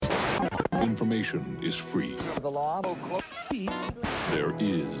information is free. There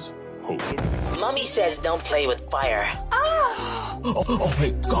is hope. Mommy says don't play with fire. Oh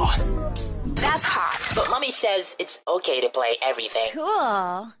my God. That's hot. But Mommy says it's okay to play everything.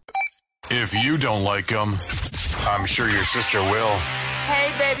 Cool. If you don't like them, I'm sure your sister will.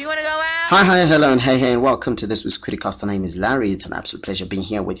 Hey, babe, you want to go out? Hi, hello, and hey, and welcome to this week's Criticast. My name is Larry. It's an absolute pleasure being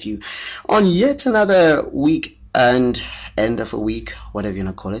here with you on yet another week and end of a week, whatever you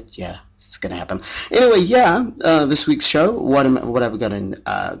want to call it. Yeah, it's going to happen. Anyway, this week's show, what have we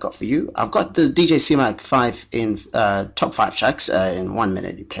got for you? I've got the DJ C-Mac 5 in top 5 tracks. In 1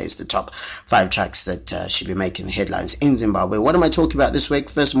 minute, he plays the top 5 tracks that should be making the headlines in Zimbabwe. What am I talking about this week?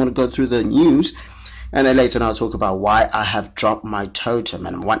 First, I'm going to go through the news. And then later on, I'll talk about why I have dropped my totem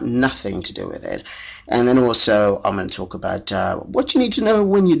and I want nothing to do with it. And then also, I'm going to talk about what you need to know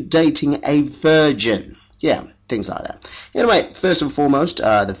when you're dating a virgin. Yeah, things like that. Anyway, first and foremost,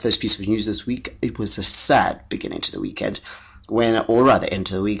 the first piece of news this week, it was a sad beginning to the weekend.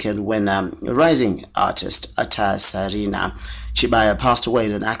 Into the weekend, when rising artist Ata Sarina Chibaya passed away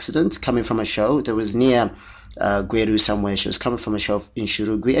in an accident coming from a show that was near Gweru somewhere. She was coming from a show in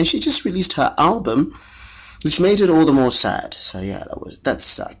Shurugwi, and she just released her album, which made it all the more sad. So yeah, that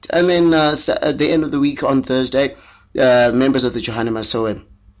sucked. And then at the end of the week on Thursday, members of the Johanna Masowe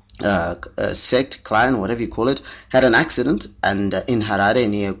sect, clan, whatever you call it, had an accident, and in Harare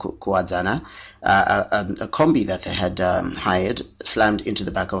near Kuadzana, a combi that they had hired slammed into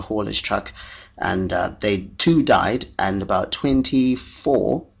the back of a haulage truck, and they 2 died, and about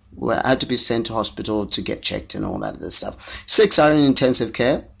 24 had to be sent to hospital to get checked and all that other stuff. 6 are in intensive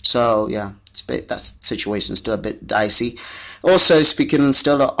care, so yeah, that situation's still a bit dicey. Also, speaking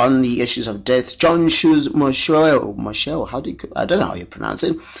still on the issues of death, John Shoes Moshoeu, I don't know how you pronounce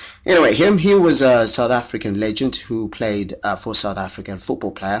it. Anyway, he was a South African legend who played for South African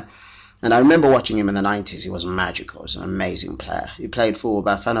football player. And I remember watching him in the 90s. He was magical. He was an amazing player. He played for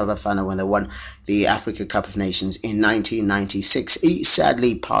Bafana when they won the Africa Cup of Nations in 1996. He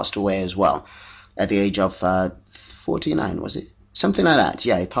sadly passed away as well at the age of 49, was it? Something like that.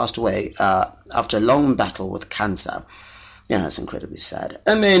 Yeah, he passed away after a long battle with cancer. Yeah, that's incredibly sad.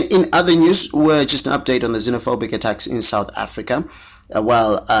 And then in other news, just an update on the xenophobic attacks in South Africa.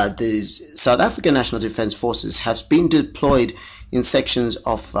 The South African National Defence Forces have been deployed in sections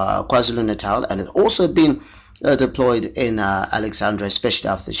of KwaZulu-Natal, and it's also been deployed in Alexandra, especially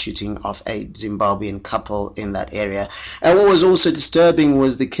after the shooting of a Zimbabwean couple in that area. And what was also disturbing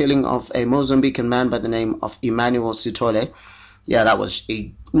was the killing of a Mozambican man by the name of Emmanuel Sitole. Yeah, that was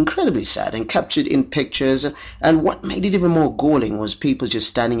incredibly sad and captured in pictures. And what made it even more galling was people just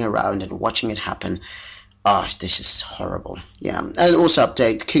standing around and watching it happen. Oh, this is horrible. Yeah. And also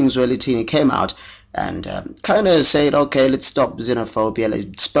update, King Zwelithini came out and kind of said, okay, let's stop xenophobia.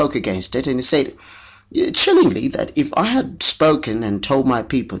 He spoke against it. And he said, chillingly, that if I had spoken and told my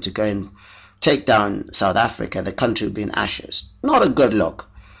people to go and take down South Africa, the country would be in ashes. Not a good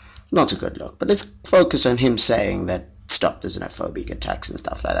look. Not a good look. But let's focus on him saying that stop the xenophobic attacks and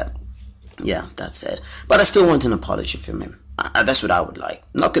stuff like that. Yeah, that's it. But I still want an apology from him. That's what I would like.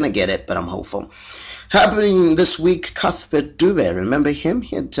 Not going to get it, but I'm hopeful. Happening this week, Cuthbert Dube, remember him?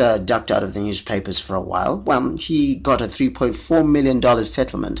 He had ducked out of the newspapers for a while. Well, he got a $3.4 million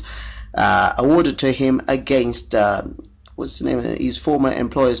settlement awarded to him against, what's the name of it? His former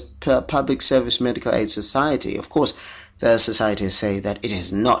employer's Public Service Medical Aid Society. Of course, the society say that it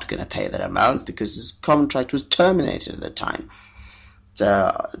is not going to pay that amount because his contract was terminated at the time.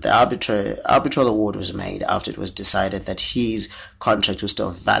 The arbitral award was made after it was decided that his contract was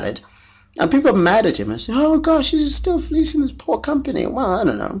still valid. And people are mad at him and say, oh gosh, he's still fleecing this poor company. Well, I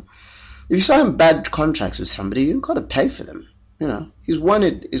don't know. If you sign bad contracts with somebody, you've got to pay for them. You know, he's won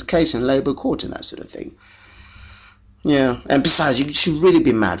his case in Labour court and that sort of thing. Yeah, and besides, you should really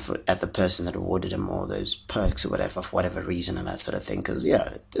be mad at the person that awarded him all those perks or whatever, for whatever reason and that sort of thing. Because,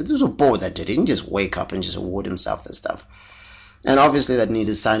 yeah, there's a board that did it. He didn't just wake up and just award himself that stuff. And obviously that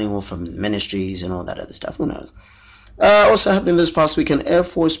needed signing off from ministries and all that other stuff. Who knows? Also happening this past week, an Air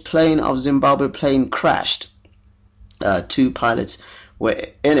Force plane of Zimbabwe plane crashed. 2 pilots were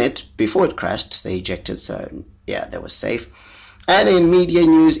in it before it crashed. They ejected, so yeah, they were safe. And in media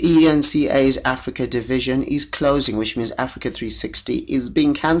news, ENCA's Africa division is closing, which means Africa 360 is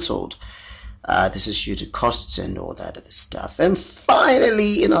being cancelled. This is due to costs and all that other stuff. And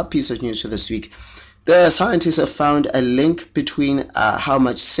finally, in our piece of news for this week, the scientists have found a link between how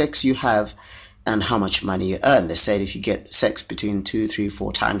much sex you have and how much money you earn. They said if you get sex between 2, 3,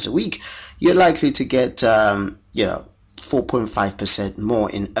 4 times a week, you're likely to get, 4.5% more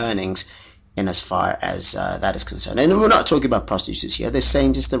in earnings in as far as that is concerned. And we're not talking about prostitutes here. They're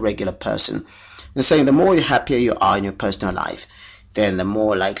saying just the regular person. They're saying the more happier you are in your personal life, then the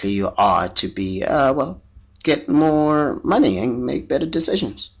more likely you are to be, get more money and make better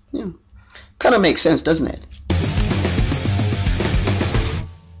decisions. Yeah. Kind of makes sense, doesn't it?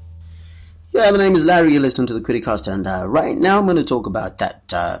 Yeah, my name is Larry. You're listening to the Criticast, and right now I'm going to talk about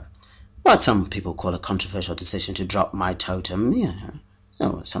that, what some people call a controversial decision to drop my totem. Yeah.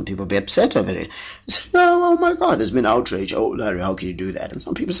 Oh, some people be upset over it. Say, no, oh my God, there's been outrage. Oh, Larry, how can you do that? And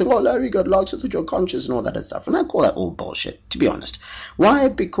some people say, well, Larry, God likes it with your conscience and all that stuff. And I call that all bullshit, to be honest. Why?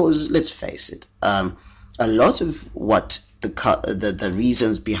 Because, let's face it, a lot of what the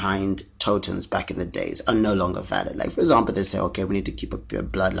reasons behind totems back in the days are no longer valid. Like, for example, they say, okay, we need to keep up your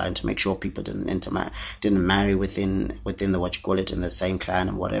bloodline to make sure people didn't marry within the in the same clan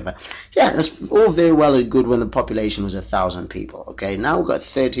and whatever. Yeah, that's all very well and good when the population was 1,000 people. Okay, now we've got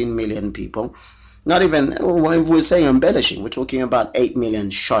 13 million people. Not even, if we're saying embellishing, we're talking about 8 million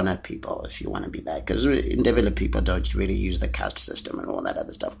Shona people, if you want to be that, because developed people don't really use the caste system and all that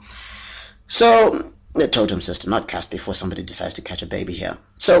other stuff. So, the totem system, not caste, before somebody decides to catch a baby here.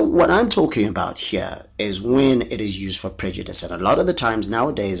 So what I'm talking about here is when it is used for prejudice. And a lot of the times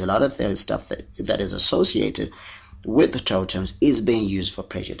nowadays, a lot of the stuff that is associated with the totems is being used for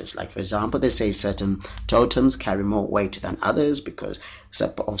prejudice. Like, for example, they say certain totems carry more weight than others because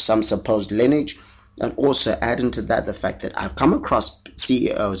of some supposed lineage. And also adding to that the fact that I've come across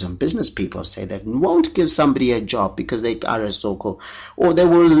CEOs and business people say they won't give somebody a job because they are a so-called, or they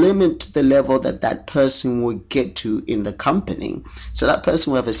will limit the level that person will get to in the company. So that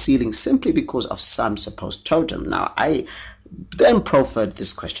person will have a ceiling simply because of some supposed totem. Now, I then proffered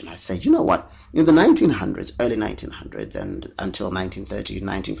this question. I said, you know what? In the 1900s, early 1900s, and until 1930,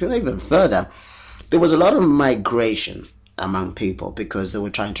 1950, even further, there was a lot of migration among people because they were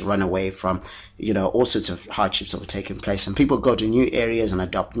trying to run away from, all sorts of hardships that were taking place. And people go to new areas and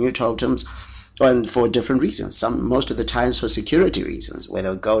adopt new totems, and for different reasons. Most of the times for security reasons, where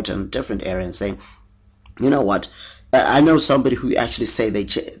they'll go to a different area and say, you know what? I know somebody who actually say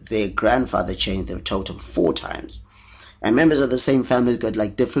their grandfather changed their totem 4 times. And members of the same family got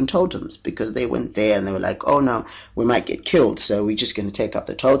like different totems because they went there and they were like, oh no, we might get killed, so we're just going to take up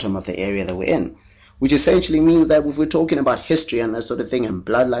the totem of the area that we're in. Which essentially means that if we're talking about history and that sort of thing and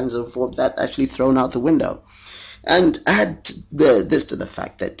bloodlines and so forth, that's actually thrown out the window. And add this to the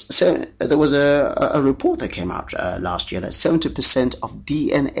fact that there was a report that came out last year that 70% of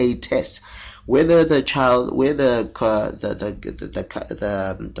DNA tests, whether the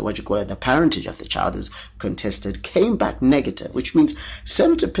parentage of the child is contested, came back negative, which means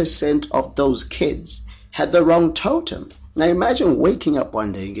 70% of those kids had the wrong totem. Now imagine waking up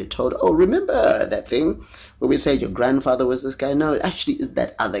one day and get told, oh, remember that thing where we said your grandfather was this guy? No, it actually is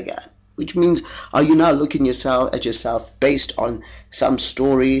that other guy. Which means, are you now looking at yourself based on some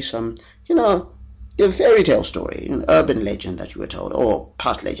story, some, a fairy tale story, an urban legend that you were told, or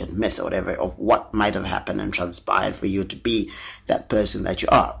past legend, myth, or whatever, of what might have happened and transpired for you to be that person that you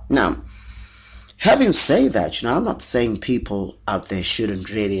are? Now, having said that, I'm not saying people out there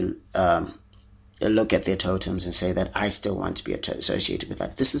shouldn't really look at their totems and say that I still want to be associated with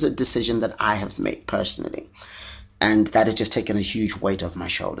that. This is a decision that I have made personally, and that has just taken a huge weight off my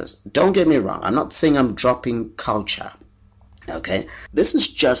shoulders. Don't get me wrong, I'm not saying I'm dropping culture, okay? This is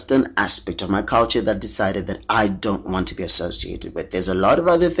just an aspect of my culture that decided that I don't want to be associated with. There's a lot of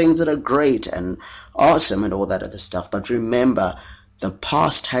other things that are great and awesome and all that other stuff, but remember, the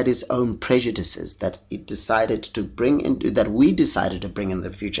past had its own prejudices that it decided to bring into, that we decided to bring in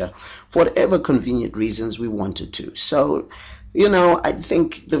the future for whatever convenient reasons we wanted to. So, I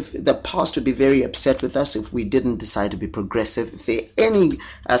think the past would be very upset with us if we didn't decide to be progressive. If there are any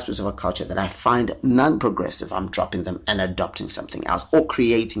aspects of our culture that I find non-progressive, I'm dropping them and adopting something else or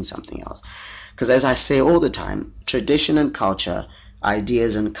creating something else. Because as I say all the time, tradition and culture,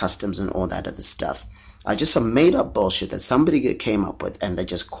 ideas and customs and all that other stuff are just some made-up bullshit that somebody came up with and they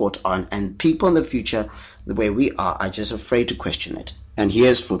just caught on. And people in the future, the way we are just afraid to question it. And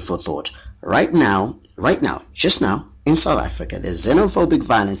here's food for thought. Right now, just now, in South Africa, there's xenophobic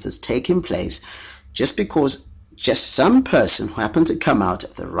violence that's taking place just because some person who happened to come out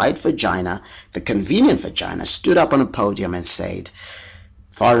of the right vagina, the convenient vagina, stood up on a podium and said,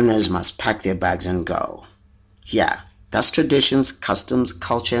 foreigners must pack their bags and go. Yeah, that's traditions, customs,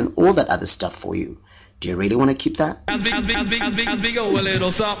 culture, and all that other stuff for you. Do you really want to keep that? As we go a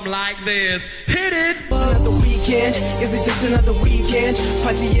little something like this. Hit it! Another weekend, is it just another weekend?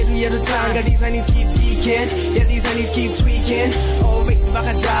 Party any other time, got these honeys keep peeking. Yeah, these honeys keep tweaking. Oh, wait,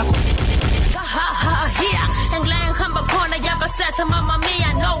 back a drop. here. Ang layang hamba ko na yabaseta mamma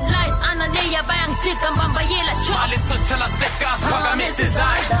mia. No lies, ananiya bayang chika mamba yela cho. Aliso chala sekas paga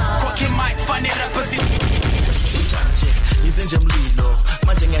misizai. Koki mic funny represent. Izinje mlilo,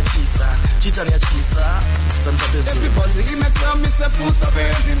 manje ngiyachisa, chita ngiyachisa. Everybody in the club, Mr. Puta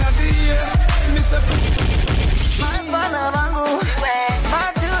Benzi Nadia, Mr. Puta. Mana wangu,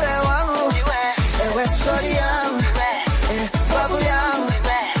 madure wangu, ewe shori yangu, babu yangu,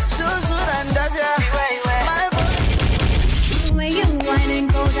 suzura ndaja. The way you whine and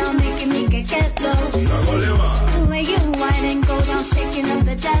go down, making me get low. The way you whine and go down, shaking up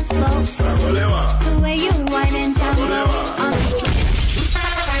the dance floor. The way you whine and down low on the street.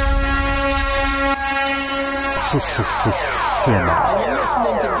 You're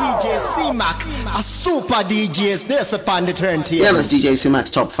listening to DJ C-Mac, a super DJs. This upon the turntable. Yeah, that's DJ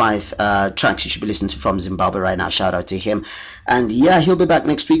C-Mac's top 5 tracks you should be listening to from Zimbabwe right now. Shout out to him. And yeah, he'll be back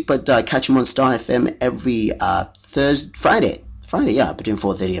next week, but catch him on Star FM every Friday, between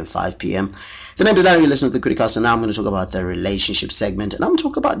 4:30 and 5 p.m. The name is Larry, you listen to the Criticast, and now I'm going to talk about the relationship segment, and I'm going to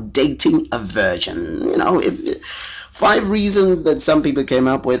talk about dating a virgin. You know, 5 reasons that some people came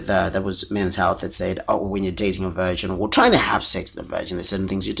up with. That was Men's Health that said, oh, when you're dating a virgin or trying to have sex with a virgin, there's certain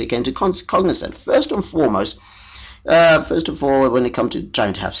things you take into cognizance. First and foremost, when it comes to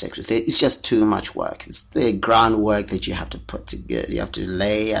trying to have sex with it, it's just too much work. It's the groundwork that you have to put together, you have to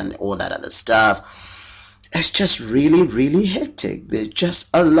lay and all that other stuff. It's just really, really hectic. There's just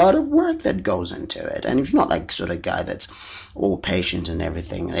a lot of work that goes into it. And if you're not like sort of guy that's all patient and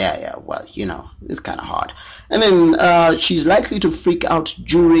everything, well, you know, it's kind of hard. And then she's likely to freak out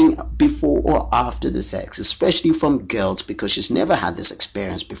during, before, or after the sex, especially from girls, because she's never had this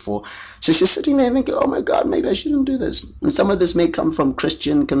experience before. So she's sitting there thinking, oh my God, maybe I shouldn't do this. And some of this may come from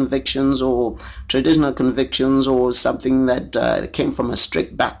Christian convictions or traditional convictions or something that came from a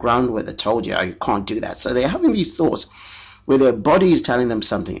strict background where they told you, oh, you can't do that. So they're having these thoughts where their body is telling them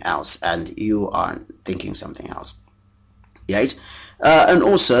something else and you are thinking something else. Right? And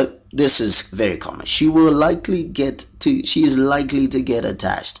also, this is very common. She is likely to get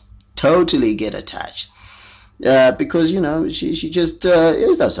attached. Totally get attached. Because, you know, she just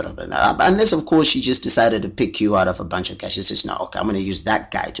is that sort of thing. Unless, of course, she just decided to pick you out of a bunch of guys. She says, no, okay, I'm going to use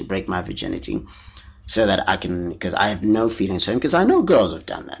that guy to break my virginity so that I can, because I have no feelings for him. Because I know girls have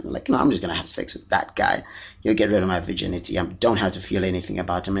done that. Like, no, I'm just going to have sex with that guy. He'll get rid of my virginity. I don't have to feel anything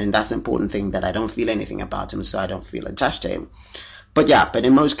about him. And that's the important thing, that I don't feel anything about him, so I don't feel attached to him. But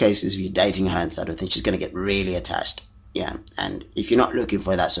in most cases, if you're dating her and sort of thing, she's going to get really attached. Yeah. And if you're not looking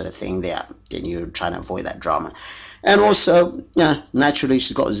for that sort of thing there, then you're trying to avoid that drama. And also, naturally,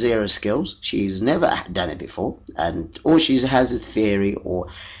 she's got 0 skills. She's never done it before. And all she has is theory or,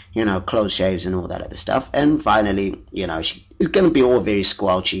 you know, close shaves and all that other stuff. And finally, you know, it's going to be all very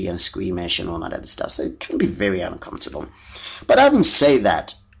squelchy and squeamish and all that other stuff. So it can be very uncomfortable. But having said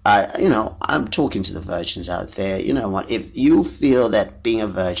that, I'm talking to the virgins out there. You know what? If you feel that being a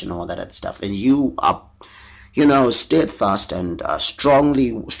virgin, all that other stuff, and you are, you know, steadfast and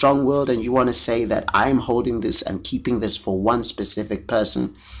strong-willed, and you want to say that I'm holding this and keeping this for one specific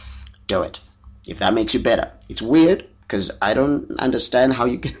person, do it. If that makes you better. It's weird, because I don't understand how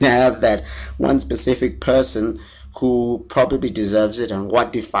you can have that one specific person who probably deserves it, and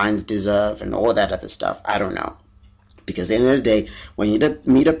what defines deserve and all that other stuff. I don't know. Because at the end of the day, when you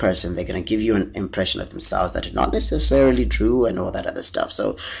meet a person, they're going to give you an impression of themselves that is not necessarily true and all that other stuff.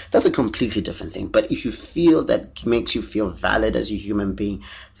 So that's a completely different thing. But if you feel that makes you feel valid as a human being,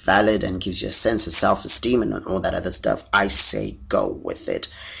 valid and gives you a sense of self-esteem and all that other stuff, I say go with it.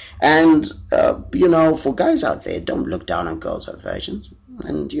 And, you know, for guys out there, don't look down on girls or virgins.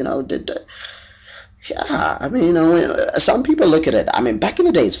 And, you know, yeah, I mean, you know, some people look at it. I mean, back in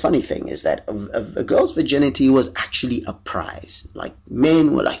the days, funny thing is that a girl's virginity was actually a prize. Like,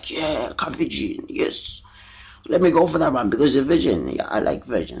 men were like, yeah, a virgin, yes, let me go for that one because a virgin. Yeah, I like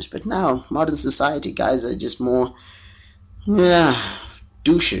virgins. But now, modern society, guys are just more,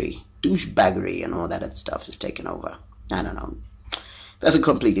 douchebaggery and all that other stuff is taken over. I don't know. That's a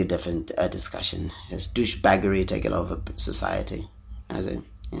completely different discussion. It's douchebaggery taking over society, as in.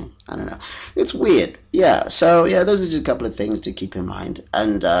 Yeah, I don't know. It's weird. Yeah, so, those are just a couple of things to keep in mind.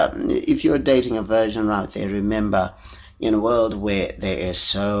 And if you're dating a virgin out there, remember, in a world where it is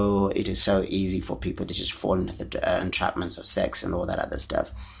so easy for people to just fall into the entrapments of sex and all that other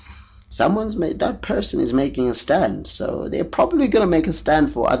stuff, that person is making a stand. So they're probably going to make a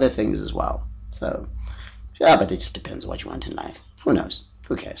stand for other things as well. So, yeah, but it just depends what you want in life. Who knows?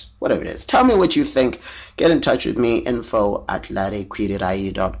 Who cares? Whatever it is. Tell me what you think. Get in touch with me,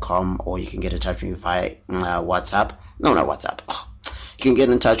 info@larequirirai.com, or you can get in touch with me via WhatsApp. No, not WhatsApp. can get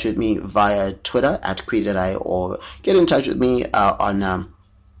in touch with me via Twitter at Creedy, or get in touch with me on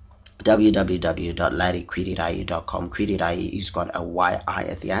www.larrycreedy.com. Creedy is got a Y-I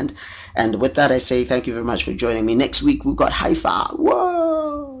at the end. And with that, I say thank you very much for joining me. Next week, we've got Haifa.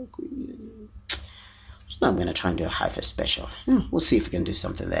 Whoa! So I'm going to try and do a Haifa special. We'll see if we can do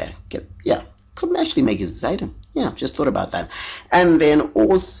something there. Couldn't actually make it Zayden. I've just thought about that. And then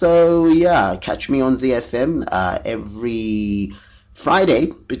also, catch me on ZFM every Friday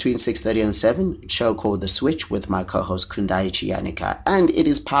between 6:30 and 7, show called The Switch with my co-host Kundai Chianika, and it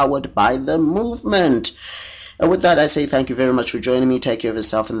is powered by The Movement. And with that, I say thank you very much for joining me. Take care of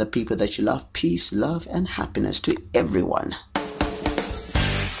yourself and the people that you love. Peace, love, and happiness to everyone.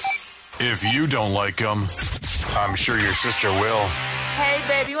 If you don't like them, I'm sure your sister will. Hey,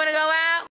 baby, you wanna go out?